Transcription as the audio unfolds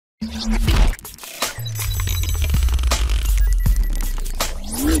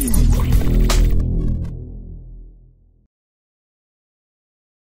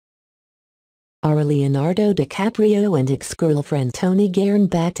Are Leonardo DiCaprio and ex-girlfriend Toni Garrn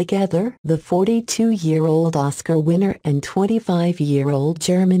back together? The 42-year-old Oscar winner and 25-year-old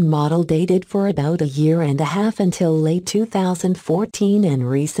German model dated for about a year and a half until late 2014 and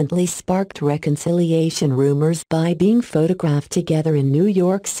recently sparked reconciliation rumors by being photographed together in New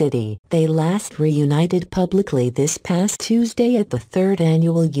York City. They last reunited publicly this past Tuesday at the 3rd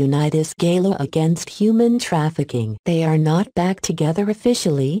annual Unitas Gala against human trafficking. They are not back together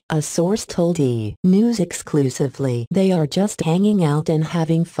officially, a source told News exclusively. They are just hanging out and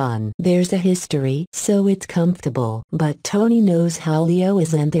having fun. There's a history, so it's comfortable. But Toni knows how Leo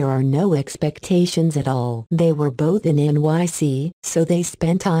is and there are no expectations at all. They were both in NYC, so they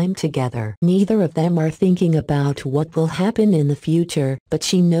spent time together. Neither of them are thinking about what will happen in the future, but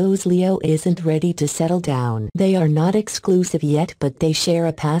she knows Leo isn't ready to settle down. They are not exclusive yet, but they share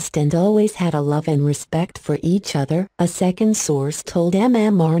a past and always had a love and respect for each other, a second source told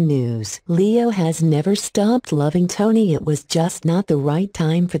MMR News. Leo has never stopped loving Toni, it was just not the right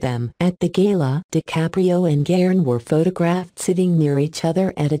time for them. At the gala, DiCaprio and Garrn were photographed sitting near each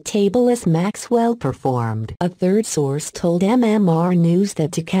other at a table as Maxwell performed. A third source told MMR News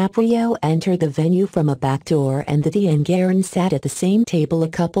that DiCaprio entered the venue from a back door and that he and Garrn sat at the same table a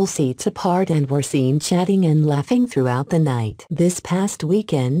couple seats apart and were seen chatting and laughing throughout the night. This past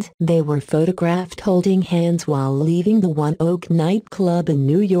weekend, they were photographed holding hands while leaving the One Oak nightclub in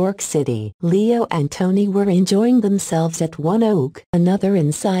New York City. Leo and Toni were enjoying themselves at One Oak, another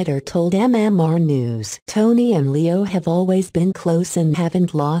insider told MMR News. Toni and Leo have always been close and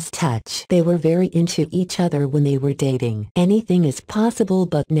haven't lost touch. They were very into each other when they were dating. Anything is possible,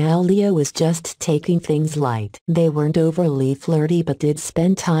 but now Leo is just taking things light. They weren't overly flirty but did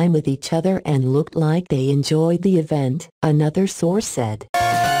spend time with each other and looked like they enjoyed the event, another source said.